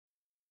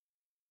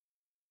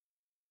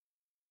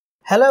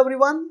Hello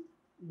everyone,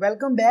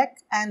 welcome back,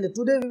 and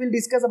today we will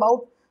discuss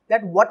about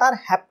that what are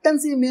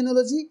haptens in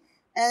immunology,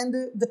 and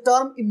the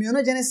term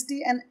immunogenicity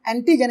and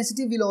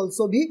antigenicity will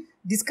also be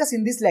discussed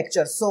in this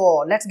lecture.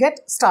 So let's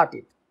get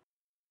started.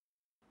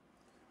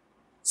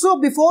 So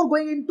before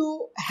going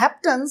into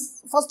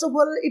haptens, first of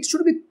all it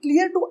should be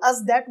clear to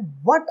us that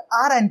what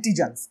are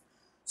antigens.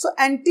 So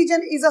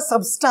antigen is a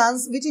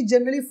substance which is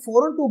generally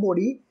foreign to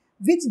body,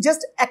 which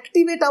just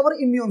activate our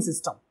immune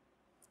system.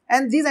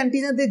 And these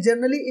antigens, they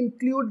generally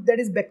include, that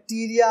is,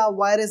 bacteria,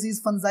 viruses,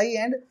 fungi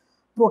and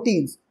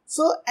proteins.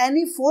 So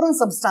any foreign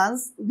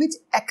substance which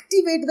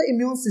activate the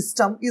immune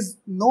system is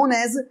known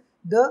as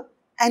the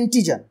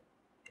antigen.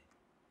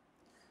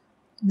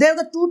 There are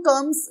the two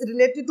terms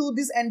related to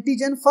this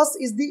antigen. First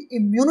is the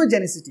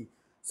immunogenicity.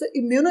 So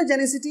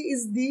immunogenicity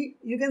is the,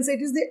 you can say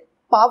it is the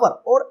power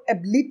or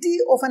ability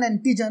of an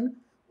antigen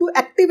to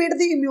activate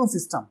the immune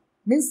system.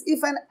 Means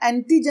if an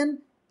antigen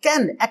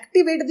can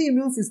activate the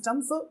immune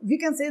system, so we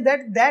can say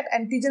that that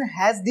antigen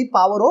has the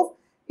power of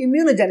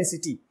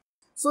immunogenicity.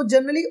 So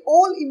generally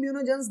all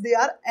immunogens, they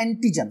are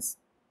antigens.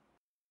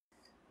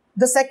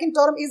 The second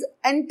term is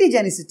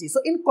antigenicity.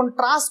 So in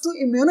contrast to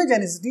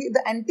immunogenicity,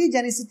 the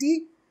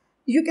antigenicity,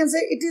 you can say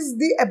it is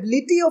the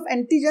ability of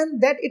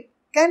antigen that it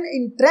can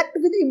interact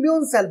with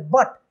immune cell,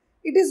 but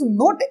it is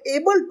not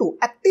able to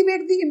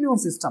activate the immune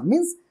system.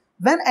 Means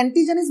when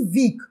antigen is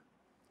weak,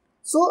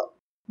 so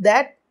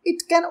that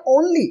it can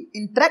only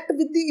interact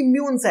with the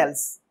immune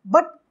cells,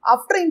 but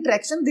after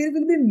interaction there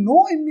will be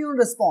no immune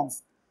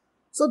response.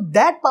 So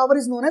that power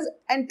is known as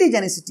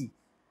antigenicity.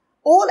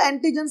 All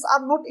antigens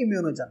are not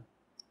immunogen.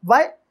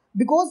 Why?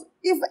 Because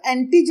if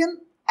antigen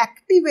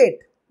activate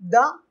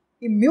the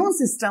immune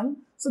system,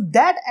 so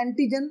that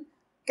antigen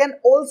can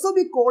also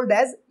be called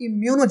as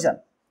immunogen.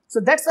 So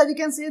that's why we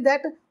can say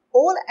that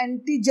all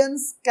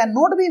antigens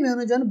cannot be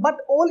immunogen, but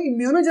all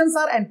immunogens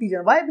are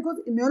antigen. Why? Because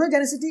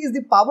immunogenicity is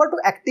the power to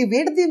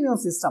activate the immune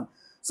system.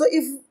 So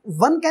if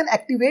one can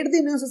activate the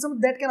immune system,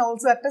 that can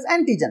also act as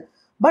antigen.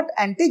 But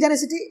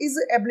antigenicity is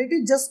the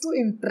ability just to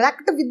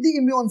interact with the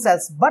immune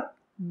cells, but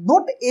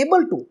not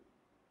able to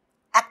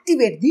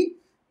activate the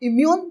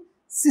immune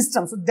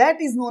system. So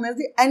that is known as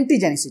the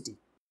antigenicity.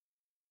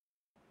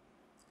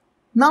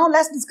 Now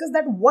let's discuss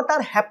that what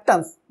are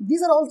haptens.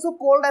 These are also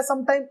called as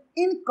sometimes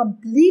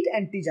incomplete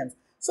antigens.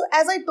 So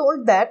as I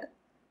told that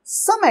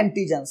some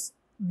antigens,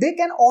 they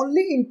can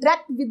only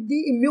interact with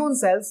the immune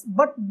cells,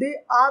 but they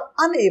are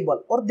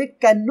unable or they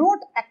cannot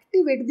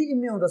activate the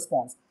immune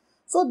response.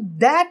 So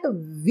that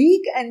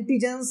weak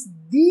antigens,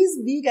 these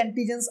weak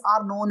antigens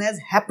are known as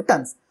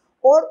haptens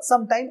or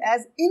sometimes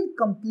as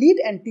incomplete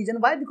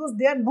antigen. Why? Because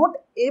they are not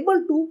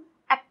able to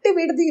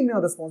activate the immune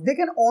response. They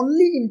can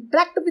only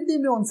interact with the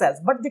immune cells,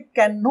 but they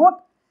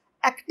cannot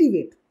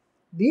activate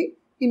the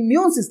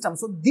immune system.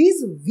 So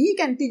these weak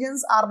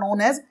antigens are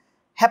known as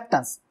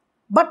haptens.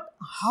 But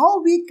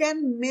how we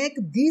can make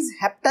these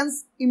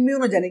haptens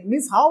immunogenic,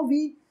 means how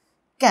we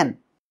can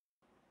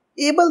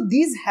able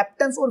these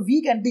haptens or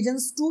weak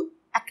antigens to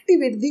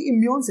activate the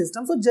immune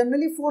system. So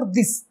generally for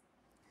this,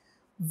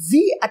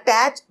 we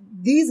attach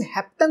these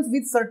haptens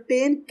with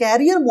certain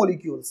carrier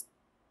molecules.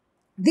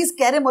 These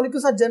carrier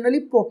molecules are generally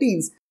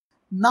proteins.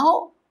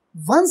 Now,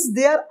 once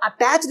they are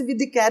attached with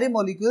the carrier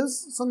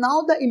molecules, so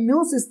now the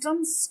immune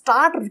system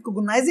start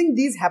recognizing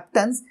these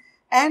haptens,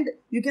 and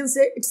you can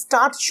say it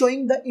starts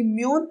showing the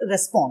immune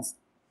response.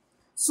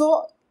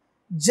 So,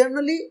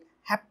 generally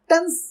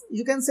haptens,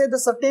 you can say the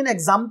certain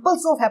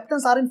examples of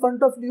haptens are in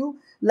front of you,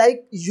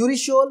 like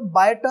urushiol,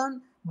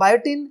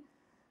 biotin,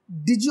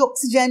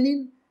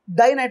 deoxygenin,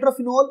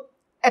 dinitrophenol,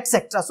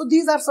 etc. So,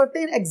 these are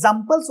certain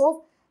examples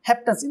of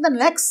haptens. In the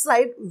next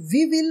slide,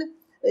 we will,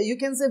 you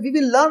can say, we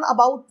will learn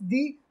about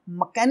the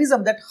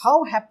mechanism that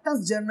how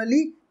haptens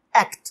generally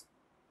act.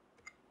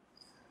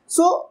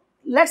 So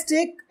let's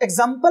take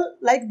example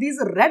like these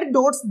red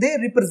dots, they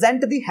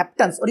represent the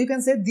haptens, or you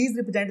can say these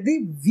represent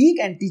the weak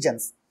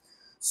antigens.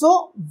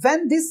 So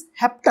when this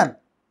hapten,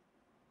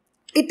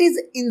 it is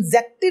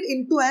injected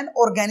into an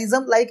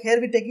organism, like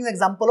here we are taking the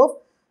example of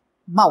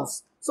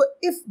mouse. So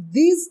if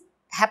these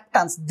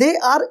haptens, they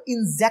are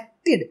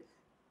injected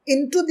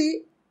into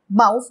the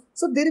mouse,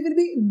 so there will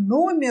be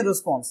no immune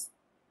response.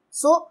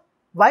 So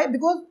why?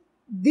 Because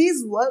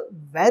these were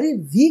very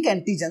weak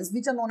antigens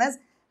which are known as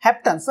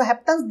haptens. So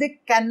haptens,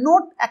 they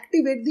cannot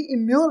activate the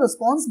immune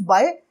response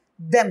by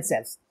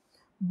themselves.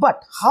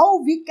 But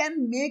how we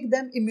can make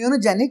them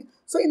immunogenic?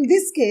 So in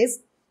this case,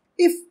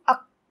 if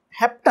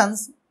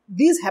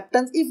these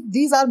haptens, if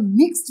these are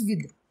mixed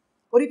with,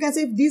 or you can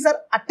say if these are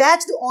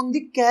attached on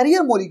the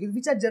carrier molecules,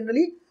 which are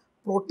generally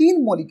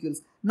protein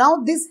molecules. Now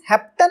this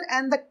hapten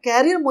and the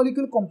carrier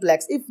molecule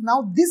complex, if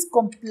now this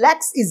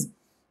complex is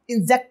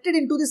injected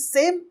into the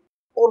same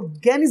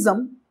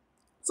organism,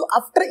 so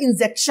after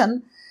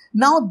injection,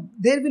 now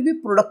there will be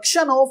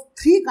production of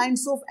three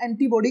kinds of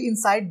antibody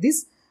inside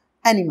this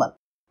animal.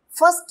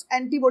 First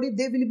antibody,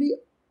 they will be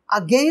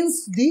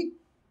against the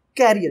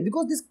carrier,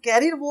 because this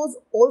carrier was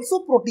also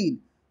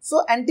protein.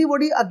 So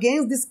antibody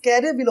against this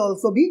carrier will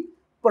also be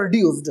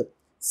produced.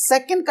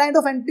 second kind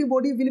of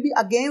antibody will be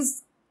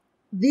against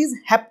these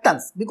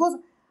haptens, because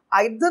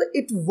either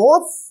it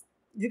was,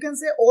 you can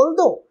say,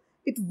 although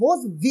it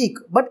was weak,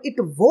 but it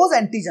was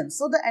antigen.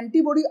 So the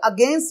antibody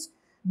against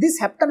this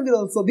hapten will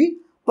also be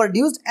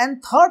produced.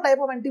 And third type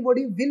of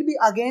antibody will be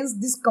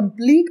against this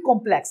complete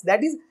complex,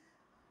 that is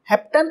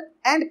hapten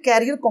and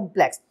carrier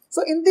complex.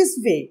 So in this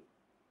way,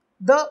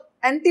 the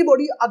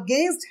antibody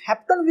against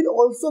hapten will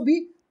also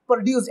be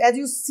produced. As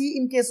you see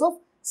in case of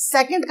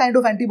second kind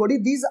of antibody,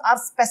 these are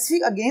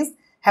specific against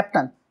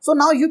hapten. So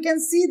now you can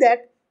see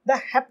that the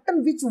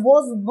hapten which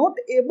was not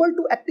able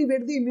to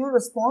activate the immune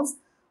response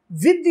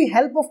with the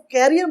help of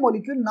carrier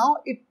molecule, now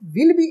it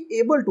will be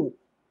able to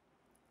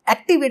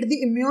activate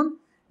the immune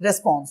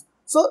response.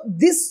 So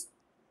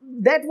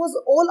that was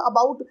all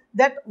about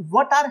that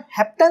what are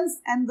haptens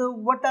and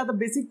what are the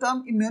basic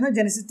term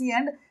immunogenicity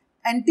and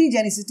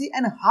antigenicity,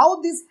 and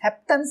how these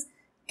haptens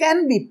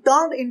can be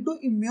turned into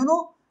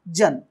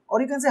immunogen,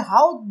 or you can say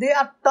how they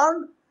are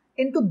turned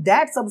into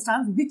that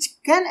substance which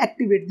can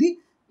activate the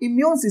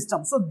immune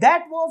system. So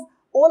that was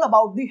all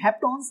about the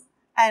haptens,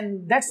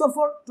 and that's all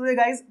for today,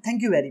 guys.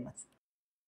 Thank you very much.